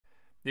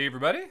Hey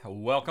everybody,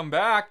 welcome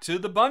back to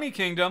the Bunny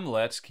Kingdom.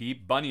 Let's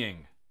keep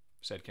bunnying,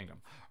 said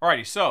kingdom.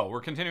 Alrighty, so we're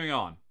continuing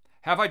on.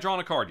 Have I drawn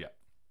a card yet?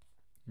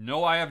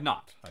 No, I have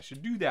not. I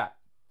should do that.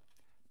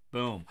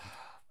 Boom.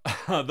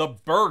 The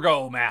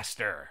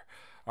Burgomaster.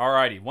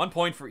 Alrighty, 1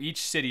 point for each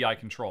city I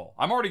control.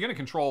 I'm already going to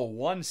control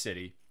one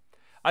city.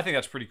 I think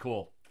that's pretty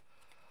cool.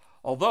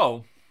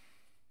 Although,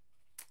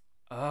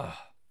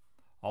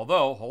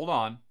 hold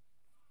on.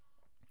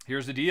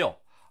 Here's the deal.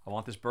 I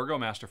want this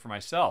Burgomaster for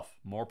myself.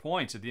 More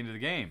points at the end of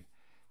the game.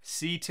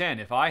 C10.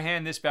 If I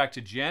hand this back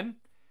to Jen,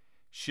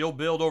 she'll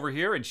build over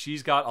here, and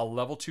she's got a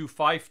level 2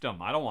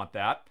 fiefdom. I don't want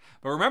that.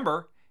 But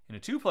remember, in a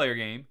two-player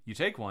game, you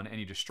take one and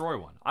you destroy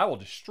one. I will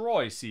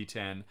destroy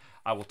C10.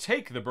 I will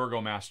take the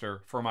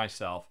Burgomaster for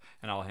myself,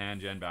 and I'll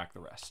hand Jen back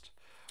the rest.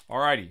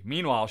 Alrighty.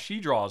 Meanwhile,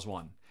 she draws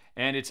one,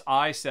 and it's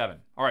I7.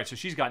 Alright, so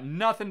she's got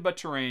nothing but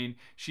terrain.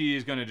 She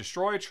is going to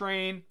destroy a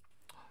terrain.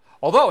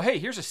 Although, hey,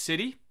 here's a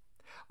city.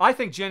 I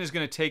think Jen is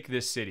going to take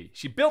this city.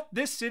 She built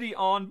this city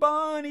on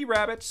bunny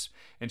rabbits,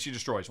 and she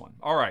destroys one.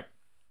 All right.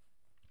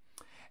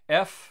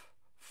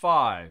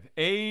 F5,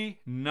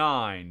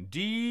 A9,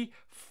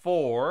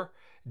 D4,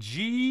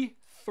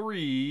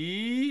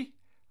 G3. I'm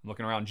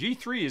looking around.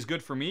 G3 is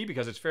good for me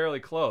because it's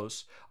fairly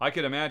close. I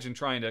could imagine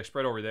trying to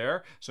spread over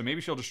there. So maybe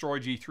she'll destroy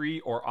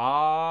G3 or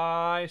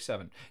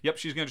I7. Yep,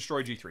 she's going to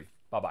destroy G3.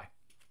 Bye-bye.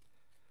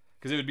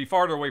 Because it would be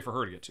farther away for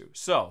her to get to.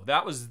 So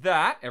that was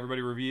that.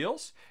 Everybody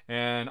reveals.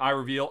 And I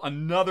reveal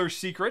another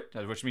secret,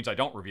 which means I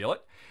don't reveal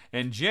it.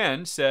 And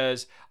Jen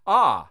says,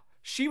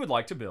 she would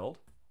like to build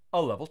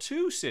a level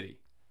 2 city.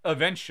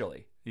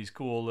 Eventually. These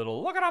cool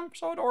little, look at them,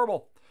 so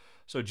adorable.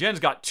 So Jen's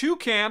got 2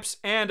 camps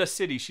and a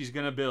city she's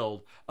going to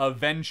build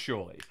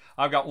eventually.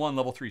 I've got one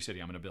level 3 city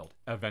I'm going to build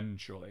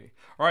eventually.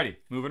 Alrighty,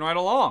 moving right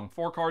along.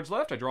 4 cards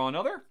left. I draw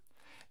another.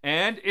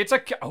 And it's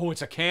a,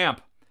 it's a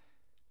camp.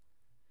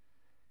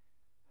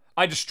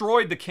 I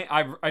destroyed the camp.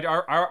 I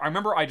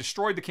remember I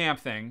destroyed the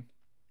camp thing.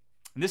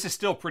 And this is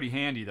still pretty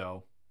handy,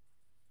 though.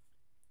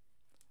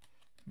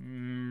 A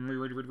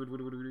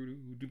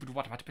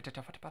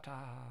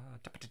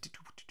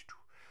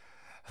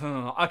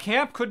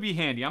camp could be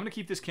handy. I'm going to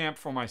keep this camp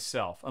for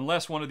myself.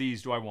 Unless one of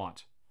these do I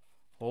want.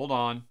 Hold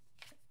on.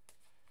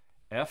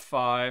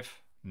 F5.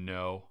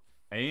 No.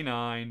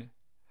 A9.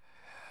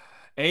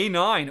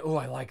 A9. Oh,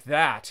 I like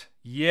that.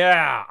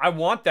 Yeah, I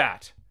want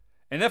that.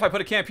 And then if I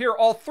put a camp here,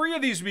 all 3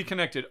 of these would be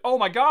connected. Oh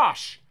my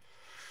gosh.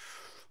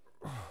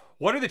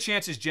 What are the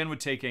chances Jen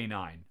would take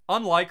A9?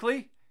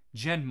 Unlikely.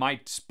 Jen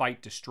might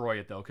spite destroy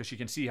it, though, because she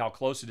can see how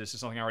close it is to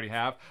something I already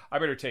have. I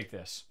better take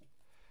this.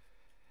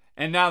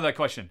 And now that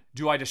question.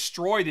 Do I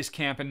destroy this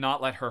camp and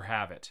not let her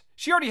have it?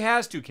 She already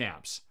has 2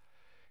 camps.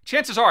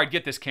 Chances are I'd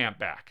get this camp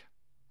back.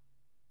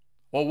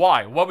 Well,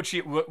 why? What would she...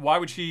 Why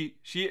would she...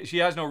 She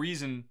has no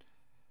reason...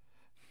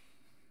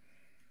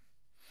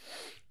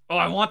 Oh,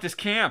 I want this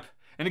camp.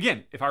 And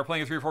again, if I were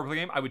playing a 3 or 4 player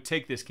game, I would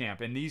take this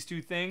camp. And these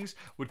 2 things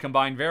would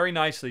combine very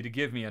nicely to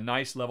give me a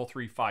nice level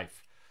 3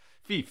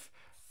 fief.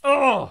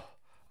 Oh,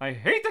 I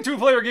hate the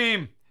 2-player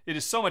game. It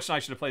is so much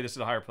nicer to play this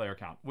at a higher player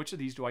count. Which of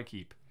these do I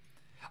keep?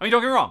 I mean,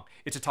 don't get me wrong.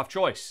 It's a tough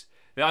choice.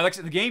 Like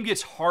the game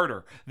gets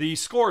harder. The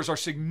scores are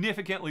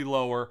significantly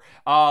lower.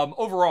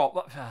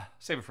 Overall,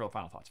 save it for the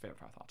final thoughts.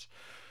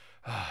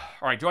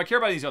 All right, do I care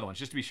about these other ones?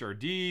 Just to be sure.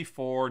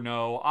 D4,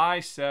 no.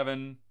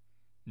 I7,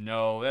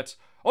 no. That's...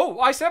 Oh,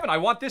 I7, I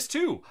want this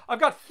too. I've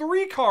got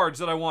 3 cards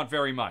that I want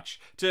very much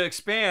to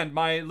expand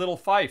my little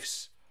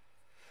fiefs.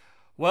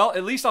 Well,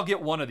 at least I'll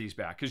get one of these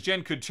back, because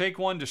Jen could take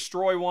one,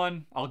 destroy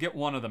one. I'll get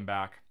one of them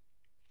back.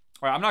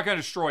 All right, I'm not going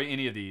to destroy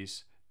any of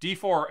these.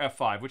 D4 or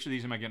F5, which of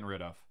these am I getting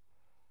rid of?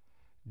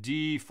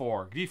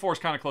 D4. D4 is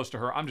kind of close to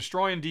her. I'm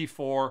destroying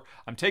D4.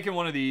 I'm taking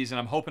one of these, and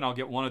I'm hoping I'll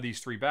get one of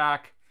these 3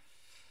 back.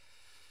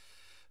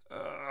 All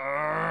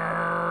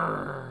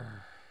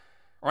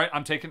right,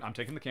 I'm taking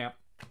the camp.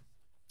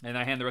 And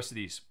I hand the rest of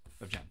these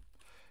of Jen.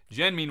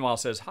 Jen, meanwhile,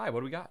 says, hi, what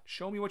do we got?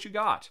 Show me what you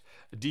got.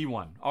 A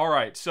D1. All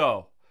right,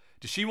 so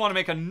does she want to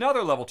make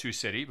another level 2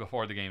 city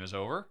before the game is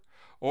over?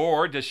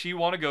 Or does she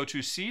want to go to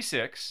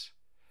C6?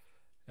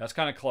 That's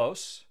kind of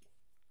close.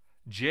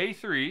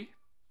 J3.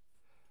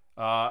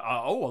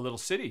 A little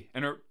city.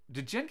 And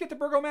did Jen get the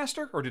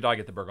Burgomaster? Or did I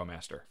get the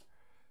Burgomaster?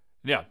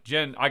 Yeah,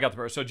 Jen, I got the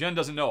Burgomaster. So Jen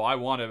doesn't know I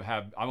want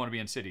to be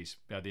in cities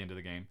at the end of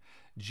the game.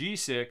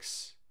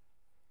 G6.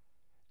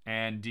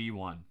 And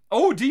D1.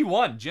 Oh,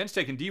 D1. Jen's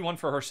taking D1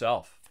 for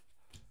herself.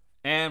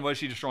 And what is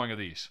she destroying of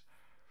these?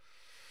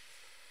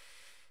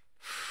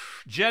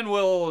 Jen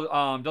will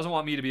doesn't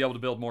want me to be able to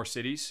build more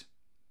cities.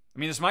 I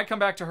mean, this might come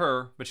back to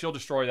her, but she'll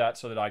destroy that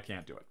so that I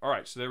can't do it. All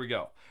right, so there we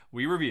go.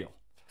 We reveal.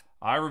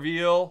 I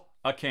reveal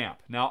a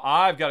camp. Now,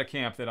 I've got a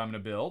camp that I'm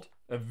going to build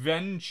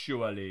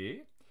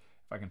eventually.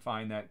 If I can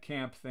find that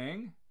camp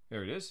thing.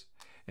 There it is.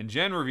 And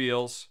Jen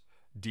reveals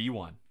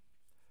D1.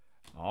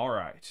 All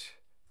right.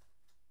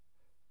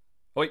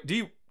 Oh, wait,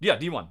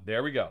 D1.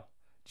 There we go.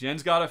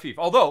 Jen's got a fief.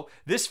 Although,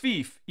 this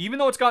fief, even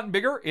though it's gotten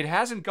bigger, it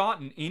hasn't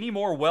gotten any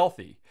more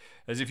wealthy.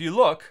 As if you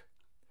look,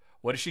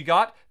 what has she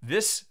got?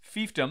 This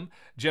fiefdom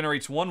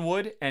generates 1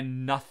 wood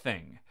and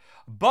nothing.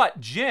 But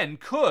Jen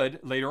could,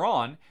 later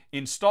on,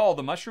 install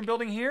the mushroom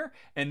building here,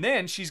 and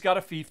then she's got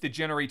a fief that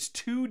generates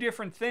 2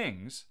 different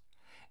things,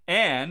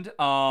 and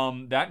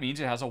that means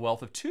it has a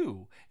wealth of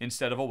 2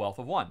 instead of a wealth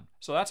of 1.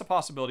 So that's a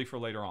possibility for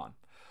later on.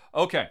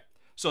 Okay,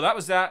 so that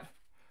was that.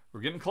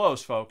 We're getting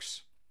close,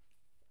 folks.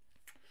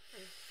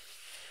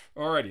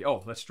 Alrighty,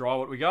 oh, let's draw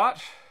what we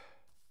got.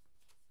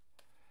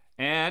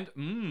 And,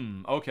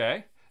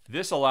 okay.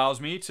 This allows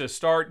me to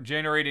start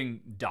generating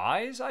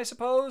dies, I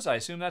suppose. I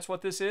assume that's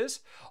what this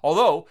is.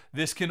 Although,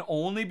 this can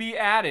only be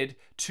added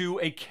to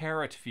a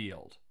carrot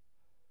field,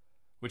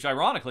 which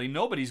ironically,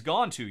 nobody's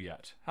gone to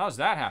yet. How does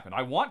that happen?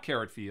 I want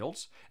carrot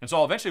fields, and so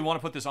I'll eventually want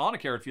to put this on a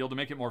carrot field to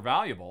make it more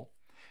valuable.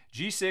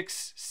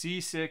 G6,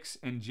 C6,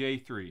 and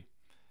J3.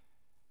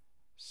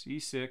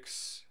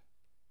 C6,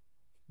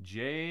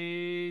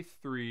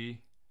 J3,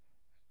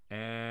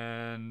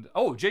 and...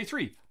 oh,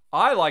 J3.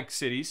 I like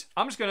cities.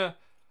 I'm just going to...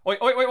 wait,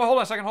 hold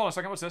on a second.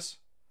 What's this?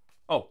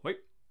 Oh, wait.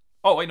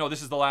 Oh, wait, no,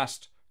 this is the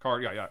last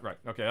card. Yeah, right.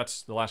 Okay,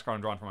 that's the last card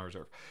I'm drawing from my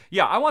reserve.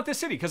 Yeah, I want this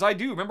city because I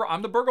do. Remember,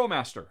 I'm the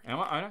burgomaster.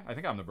 I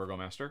think I'm the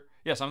burgomaster.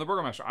 Yes, I'm the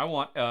burgomaster. I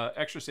want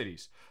extra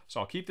cities. So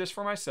I'll keep this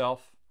for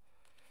myself.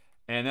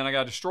 And then I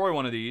got to destroy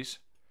one of these.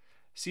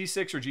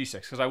 C6 or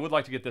G6, because I would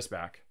like to get this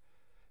back.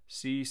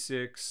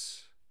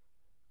 C6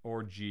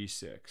 or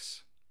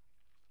G6.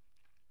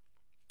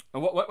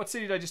 And what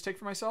city did I just take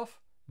for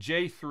myself?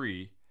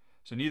 J3.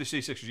 So neither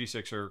C6 or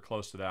G6 are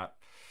close to that.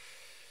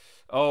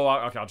 Oh,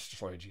 okay, I'll just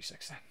destroy a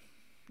G6 then.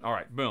 All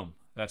right, boom.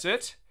 That's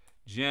it.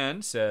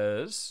 Jen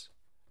says,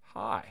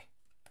 hi.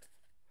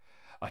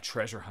 A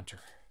treasure hunter.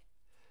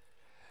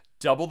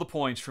 Double the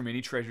points from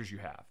any treasures you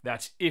have.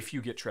 That's if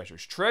you get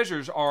treasures.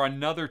 Treasures are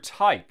another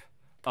type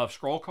of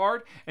scroll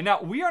card. And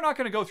now, we are not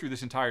going to go through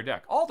this entire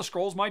deck. All the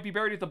scrolls might be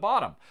buried at the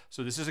bottom.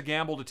 So this is a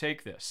gamble to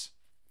take this.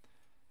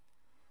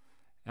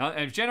 Now,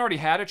 and if Jen already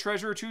had a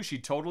treasure or 2,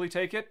 she'd totally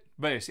take it.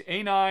 But it's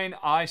A9,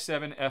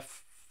 I7,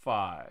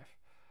 F5.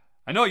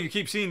 I know you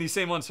keep seeing these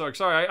same ones, so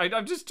sorry.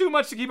 I'm just too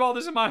much to keep all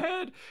this in my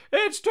head.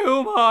 It's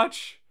too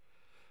much.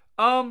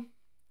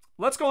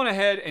 Let's go on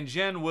ahead, and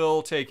Jen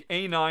will take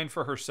A9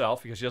 for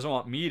herself because she doesn't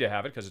want me to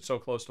have it because it's so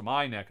close to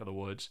my neck of the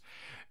woods.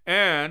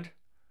 And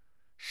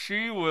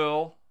she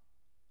will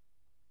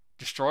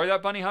destroy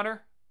that bunny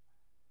hunter.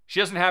 She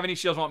doesn't have any.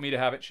 She doesn't want me to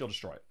have it. She'll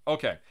destroy it.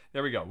 Okay,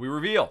 there we go. We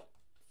reveal.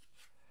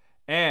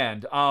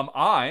 And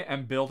I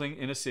am building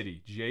in a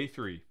city,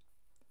 J3.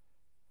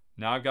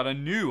 Now I've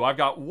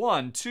got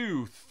 1,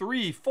 2,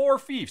 3, 4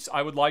 fiefs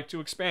I would like to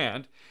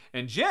expand.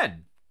 And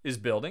Jen is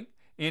building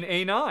in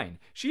A9.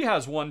 She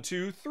has 1,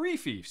 2, 3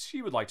 fiefs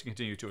she would like to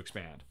continue to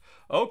expand.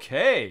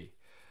 Okay.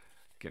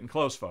 Getting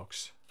close,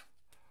 folks.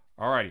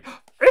 Alrighty.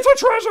 It's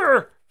a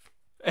treasure!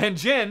 And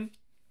Jen,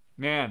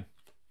 man.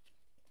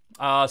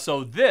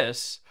 So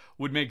this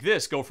would make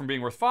this go from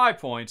being worth 5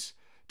 points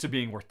to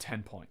being worth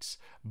 10 points.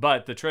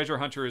 But the treasure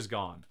hunter is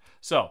gone.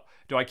 So,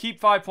 do I keep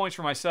 5 points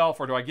for myself,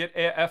 or do I get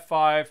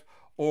F5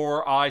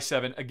 or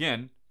I7?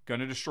 Again,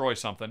 gonna destroy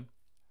something.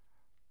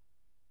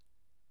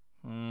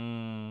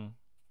 Remember,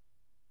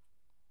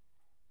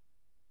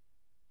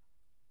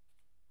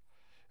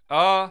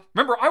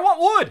 I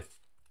want wood!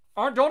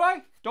 Don't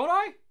I? Don't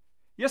I?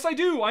 Yes, I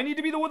do. I need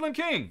to be the Woodland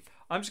King.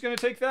 I'm just gonna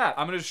take that.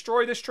 I'm gonna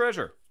destroy this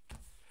treasure.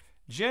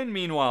 Jen,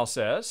 meanwhile,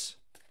 says,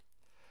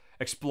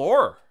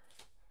 Explorer.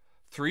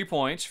 3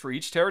 points for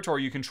each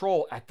territory you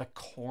control at the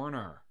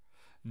corner.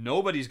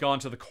 Nobody's gone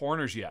to the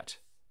corners yet.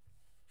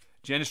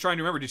 Jen is trying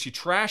to remember, did she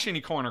trash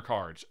any corner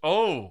cards?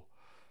 Oh.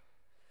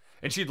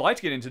 And she'd like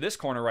to get into this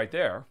corner right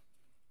there.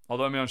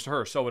 Although, unbeknownst to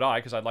her, so would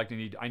I, because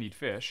I need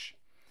fish.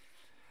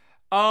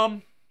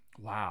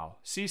 Wow.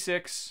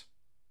 C6.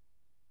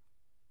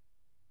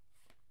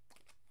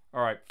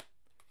 All right.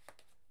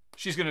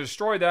 She's going to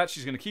destroy that.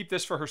 She's going to keep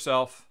this for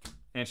herself.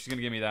 And she's going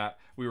to give me that.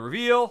 We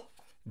reveal.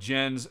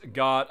 Jen's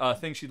got a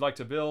thing she'd like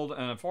to build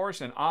and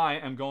enforce, and I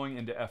am going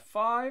into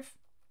F5.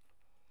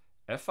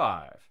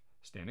 F5.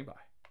 Standing by.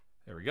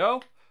 There we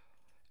go.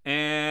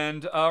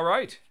 And, all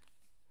right.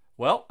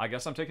 Well, I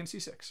guess I'm taking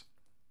C6.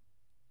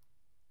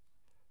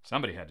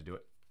 Somebody had to do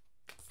it.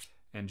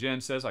 And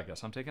Jen says, I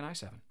guess I'm taking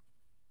I7.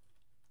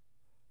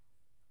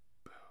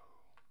 All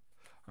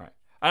right.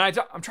 And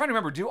I'm trying to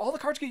remember, do all the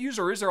cards get used,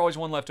 or is there always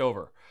one left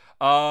over?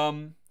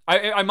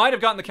 I might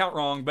have gotten the count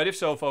wrong, but if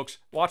so, folks,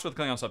 watch with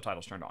the Klingon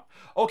subtitles turned on.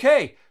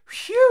 Okay,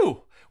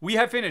 phew! We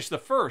have finished the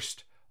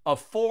first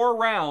of 4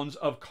 rounds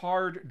of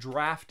card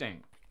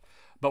drafting.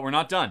 But we're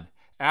not done.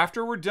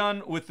 After we're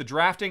done with the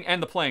drafting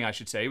and the playing, I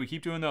should say, we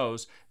keep doing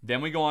those,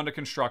 then we go on to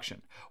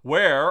construction,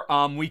 where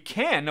we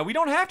can, now we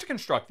don't have to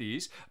construct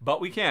these,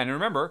 but we can. And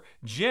remember,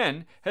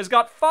 Jen has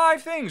got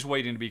 5 things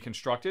waiting to be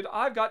constructed.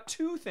 I've got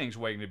 2 things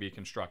waiting to be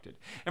constructed.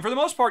 And for the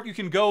most part, you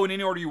can go in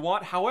any order you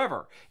want.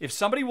 However, if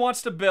somebody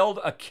wants to build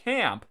a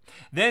camp,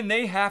 then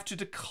they have to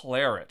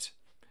declare it.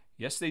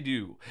 Yes, they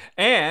do.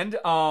 And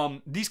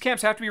these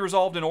camps have to be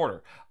resolved in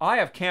order. I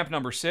have camp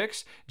number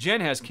 6.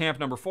 Jen has camp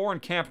number 4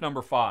 and camp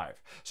number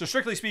 5. So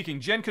strictly speaking,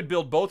 Jen could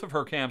build both of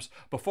her camps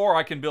before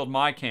I can build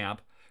my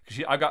camp.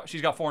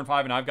 She's got 4 and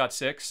 5 and I've got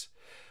 6.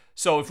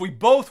 So if we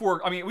both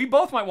were, I mean, we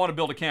both might want to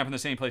build a camp in the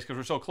same place because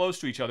we're so close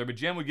to each other, but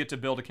Jen would get to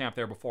build a camp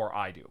there before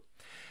I do.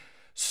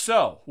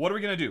 So what are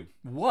we going to do?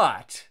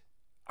 What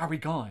are we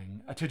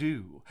going to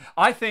do?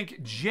 I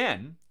think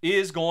Jen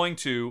is going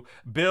to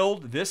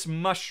build this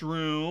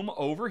mushroom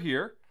over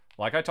here,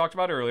 like I talked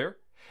about earlier,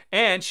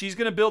 and she's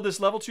going to build this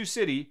level 2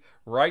 city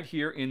right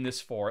here in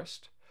this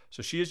forest.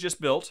 So she has just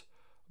built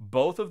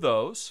both of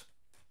those.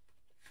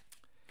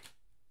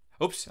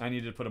 Oops, I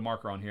needed to put a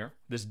marker on here.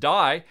 This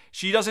die,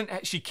 she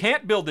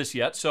can't build this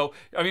yet. So,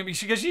 I mean,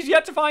 because she's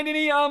yet to find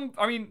any,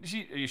 I mean,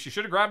 she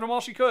should have grabbed them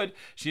while she could.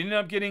 She didn't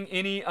end up getting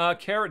any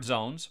carrot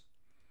zones.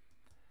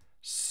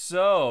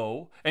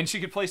 So, and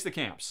she could place the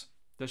camps.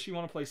 Does she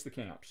want to place the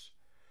camps?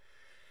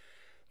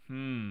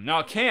 Now,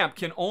 a camp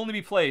can only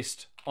be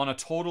placed on a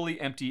totally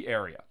empty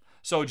area.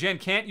 So, Jen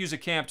can't use a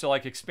camp to,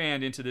 like,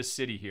 expand into this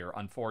city here,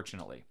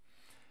 unfortunately.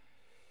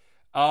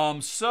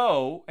 And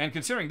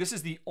considering this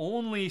is the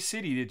only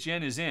city that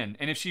Jen is in,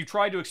 and if she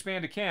tried to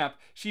expand a camp,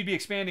 she'd be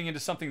expanding into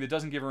something that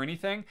doesn't give her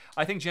anything.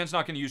 I think Jen's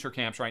not going to use her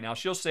camps right now.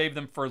 She'll save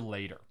them for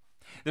later.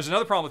 There's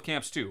another problem with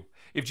camps too.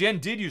 If Jen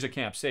did use a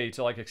camp, say,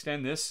 to like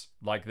extend this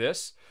like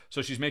this,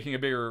 so she's making a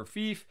bigger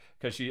fief,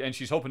 because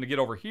she's hoping to get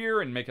over here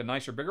and make a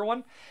nicer, bigger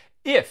one.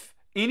 If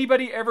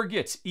anybody ever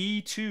gets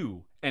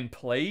E2 and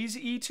plays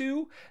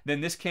E2,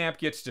 then this camp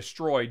gets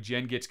destroyed.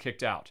 Jen gets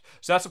kicked out.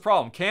 So that's the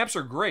problem. Camps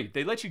are great.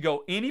 They let you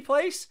go any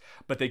place,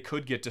 but they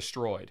could get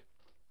destroyed.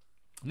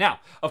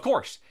 Now, of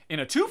course, in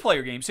a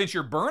 2-player game, since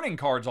you're burning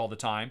cards all the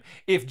time,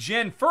 if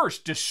Jen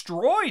first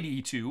destroyed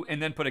E2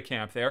 and then put a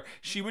camp there,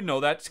 she would know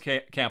that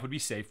camp would be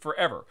safe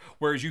forever.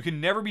 Whereas you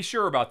can never be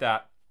sure about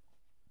that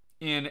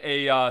in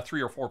a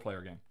 3 or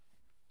 4-player game.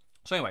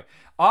 So anyway,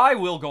 I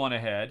will go on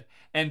ahead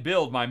and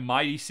build my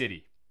mighty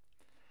city.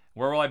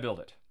 Where will I build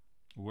it?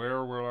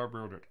 Where will I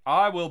build it?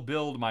 I will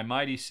build my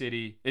mighty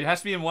city. It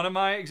has to be in one of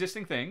my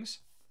existing things.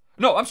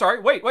 No, I'm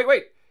sorry. Wait.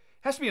 It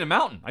has to be in a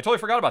mountain. I totally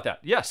forgot about that.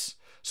 Yes.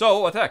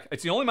 So, what the heck?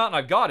 It's the only mountain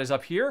I've got is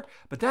up here,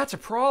 but that's a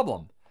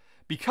problem.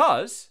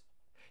 Because,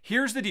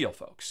 here's the deal,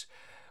 folks.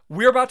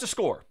 We're about to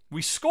score.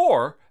 We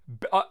score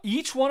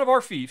each one of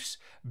our fiefs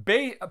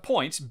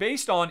points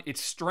based on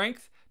its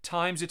strength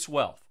times its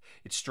wealth.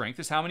 Its strength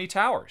is how many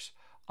towers.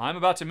 I'm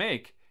about to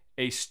make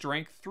a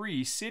strength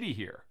 3 city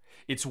here.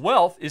 Its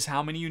wealth is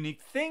how many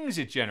unique things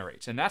it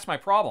generates, and that's my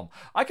problem.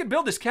 I could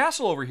build this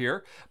castle over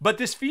here, but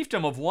this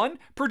fiefdom of 1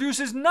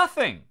 produces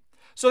nothing.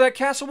 So that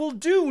castle will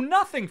do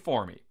nothing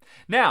for me.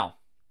 Now,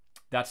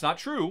 that's not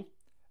true.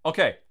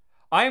 Okay,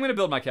 I am going to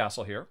build my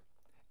castle here,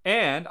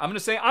 and I'm going to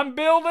say I'm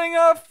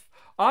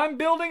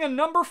building a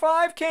number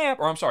 5 camp,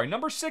 or I'm sorry,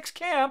 number 6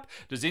 camp.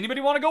 Does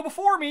anybody want to go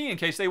before me in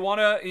case they want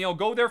to,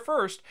 go there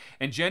first?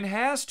 And Jen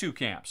has 2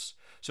 camps.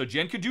 So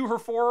Jen could do her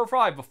 4 or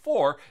 5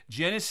 before.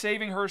 Jen is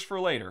saving hers for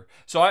later.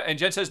 And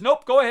Jen says,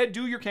 nope, go ahead,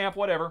 do your camp,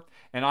 whatever.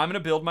 And I'm going to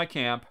build my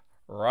camp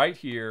right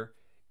here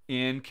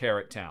in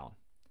Carrot Town.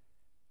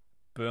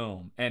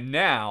 Boom. And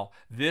now,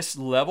 this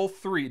level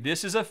 3,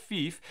 this is a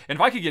fief. And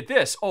if I could get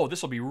this, oh,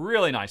 this will be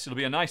really nice. It'll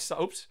be a nice,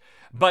 oops.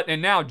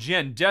 And now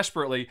Jen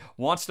desperately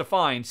wants to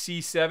find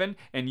C7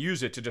 and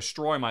use it to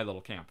destroy my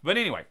little camp. But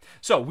anyway,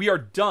 so we are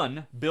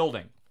done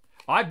building.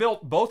 I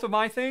built both of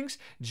my things.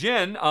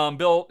 Jen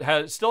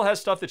still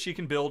has stuff that she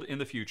can build in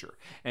the future.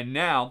 And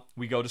now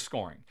we go to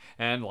scoring.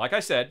 And like I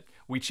said,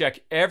 we check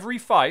every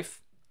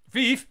fief,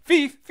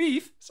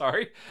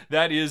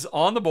 that is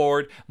on the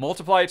board,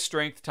 multiply its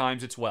strength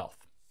times its wealth.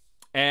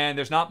 And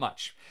there's not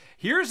much.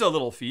 Here's a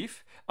little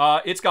fief.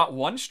 It's got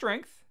 1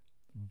 strength,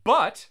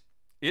 but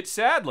it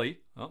sadly,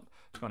 let's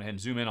go ahead and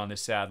zoom in on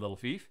this sad little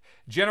fief,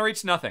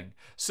 generates nothing.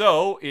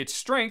 So its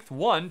strength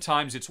 1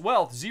 times its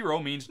wealth 0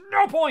 means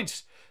no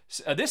points.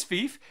 This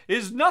fief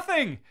is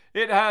nothing.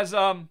 It has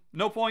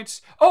no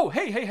points. Oh,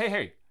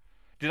 hey.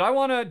 Did I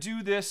want to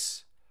do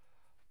this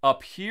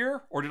up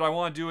here, or did I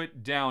want to do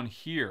it down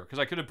here? Because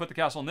I could have put the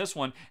castle in this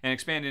one and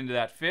expanded into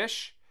that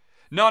fish.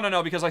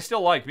 No, because I still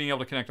like being able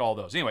to connect all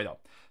those. Anyway, though,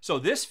 so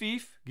this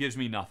fief gives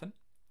me nothing.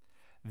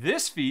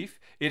 This fief,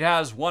 it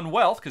has 1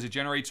 wealth because it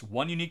generates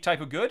 1 unique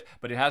type of good,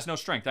 but it has no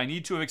strength. I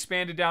need to have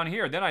expanded down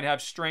here. Then I'd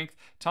have strength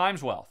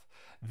times wealth.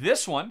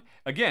 This one,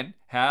 again,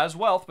 has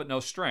wealth but no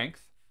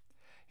strength.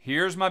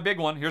 Here's my big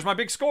one. Here's my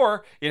big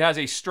score. It has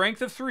a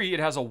strength of 3. It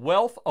has a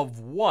wealth of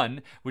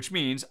 1, which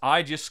means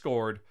I just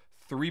scored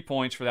 3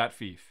 points for that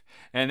fief.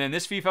 And then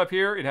this fief up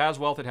here, it has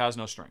wealth. It has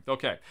no strength.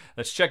 Okay,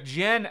 let's check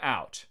Jen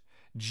out.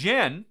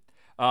 Jen,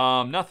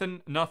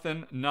 nothing.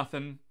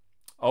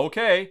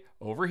 Okay,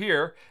 over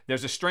here,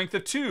 there's a strength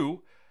of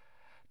 2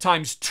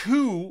 times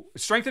 2,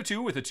 strength of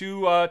 2 with the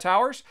 2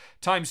 towers,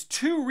 times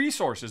 2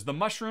 resources, the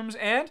mushrooms,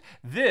 and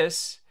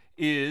this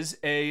is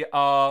a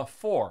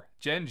 4.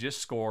 Jen just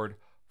scored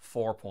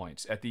 4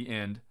 points at the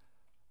end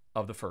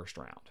of the first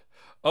round.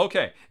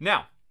 Okay,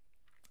 now,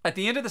 at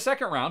the end of the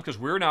second round, because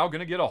we're now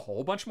going to get a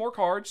whole bunch more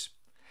cards,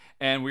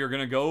 and we are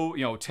going to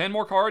go, 10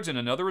 more cards and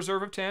another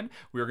reserve of 10.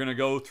 We are going to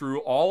go through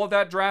all of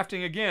that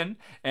drafting again,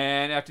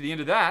 and after the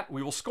end of that,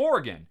 we will score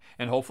again.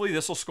 And hopefully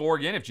this will score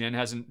again if Jen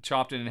hasn't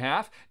chopped it in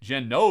half.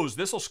 Jen knows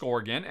this will score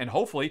again, and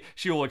hopefully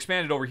she will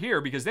expand it over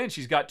here because then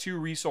she's got 2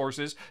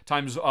 resources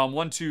times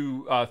 1,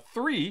 2,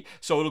 3,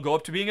 so it'll go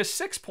up to being a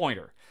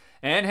 6-pointer.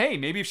 And hey,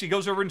 maybe if she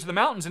goes over into the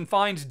mountains and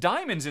finds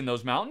diamonds in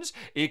those mountains,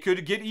 it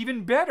could get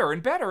even better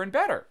and better and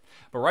better.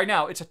 But right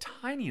now, it's a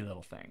tiny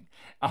little thing.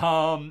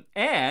 Yeah,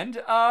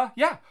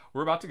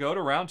 we're about to go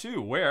to round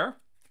 2, where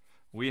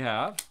we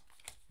have,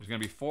 there's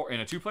going to be 4 in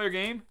a 2-player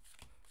game.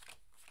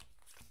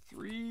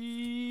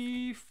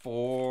 3,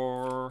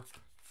 4,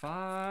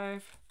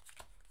 5,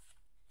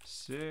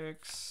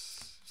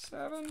 6,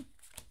 7,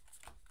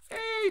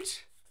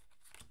 8,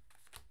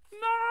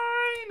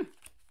 9,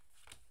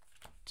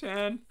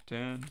 10,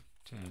 10,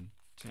 10,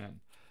 10.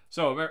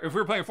 So if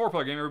we were playing a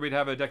 4-player game, everybody'd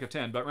have a deck of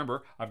 10. But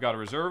remember, I've got a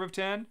reserve of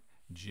 10.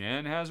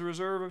 Jen has a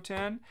reserve of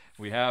 10.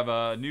 We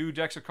have new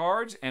decks of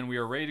cards, and we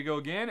are ready to go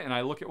again. And I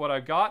look at what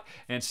I've got,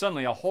 and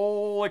suddenly a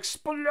whole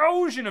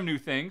explosion of new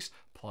things.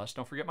 Plus,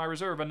 don't forget my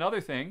reserve.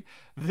 Another thing,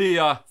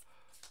 the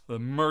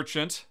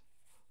merchant,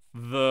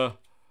 the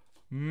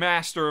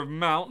master of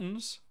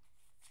mountains,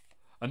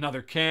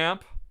 another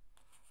camp,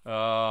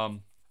 a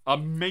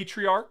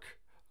matriarch.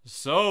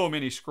 So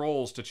many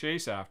scrolls to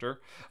chase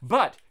after.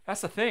 But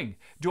that's the thing.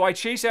 Do I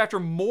chase after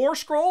more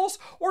scrolls,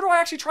 or do I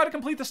actually try to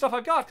complete the stuff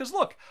I've got? Because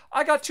look,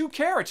 I got 2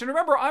 carrots. And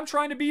remember, I'm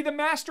trying to be the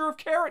master of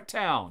Carrot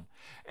Town.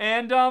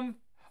 And, and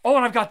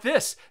I've got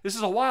this. This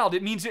is a wild.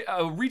 It means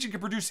a region can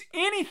produce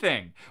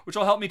anything, which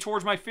will help me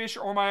towards my fish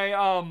or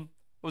my,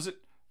 was it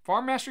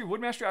Farm Mastery,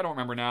 Wood Mastery? I don't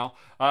remember now.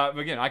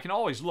 Again, I can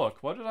always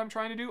look. What is I'm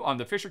trying to do? On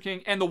the Fisher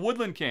King and the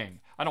Woodland King.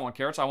 I don't want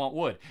carrots. I want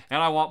wood.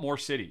 And I want more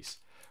cities.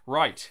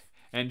 Right.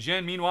 And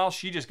Jen, meanwhile,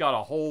 she just got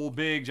a whole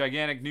big,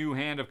 gigantic new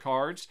hand of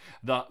cards.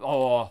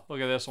 Oh, look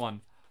at this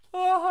one.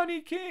 Oh,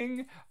 Honey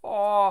King.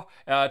 Oh,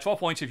 12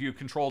 points if you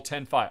control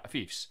 10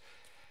 fiefs.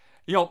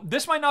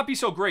 This might not be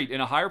so great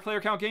in a higher player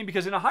count game,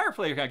 because in a higher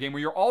player count game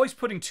where you're always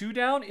putting 2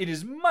 down, it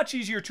is much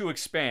easier to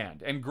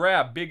expand and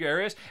grab big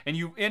areas, and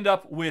you end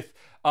up with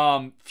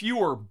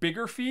fewer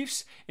bigger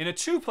fiefs. In a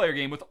 2-player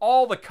game with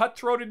all the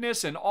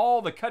cutthroatedness and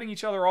all the cutting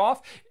each other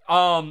off,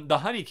 the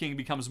Honey King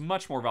becomes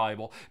much more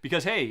valuable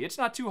because, hey, it's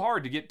not too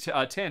hard to get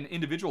 10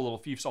 individual little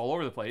fiefs all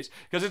over the place,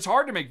 because it's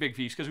hard to make big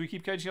fiefs because we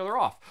keep cutting each other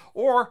off.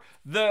 Or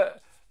the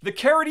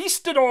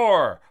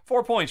Carrotistador!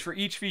 4 points for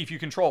each fief you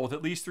control with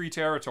at least 3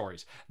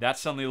 territories.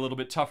 That's suddenly a little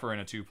bit tougher in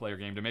a 2-player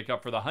game to make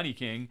up for the Honey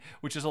King,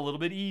 which is a little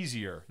bit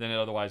easier than it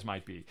otherwise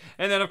might be.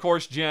 And then, of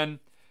course, Jen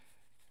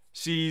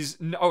sees,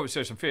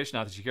 so some fish,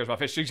 not that she cares about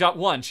fish. She's got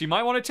 1. She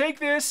might want to take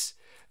this.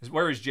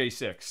 Where is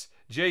J6?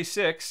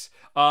 J6,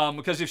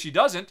 because if she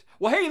doesn't,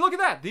 well, hey, look at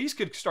that. These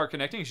could start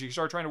connecting. She could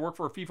start trying to work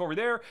for a fief over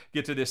there,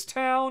 get to this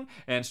town,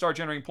 and start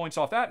generating points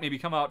off that, maybe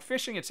come out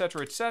fishing,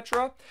 etc.,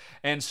 etc.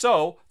 And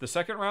so the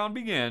second round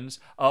begins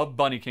of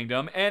Bunny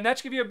Kingdom, and that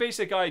should give you a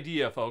basic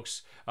idea,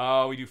 folks.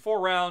 We do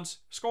 4 rounds,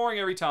 scoring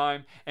every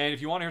time, and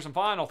if you want to hear some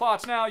final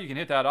thoughts now, you can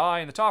hit that I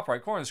in the top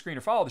right corner of the screen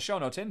or follow the show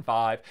notes in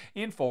 5,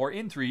 in 4,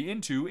 in 3,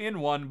 in 2, in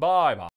 1. Bye-bye.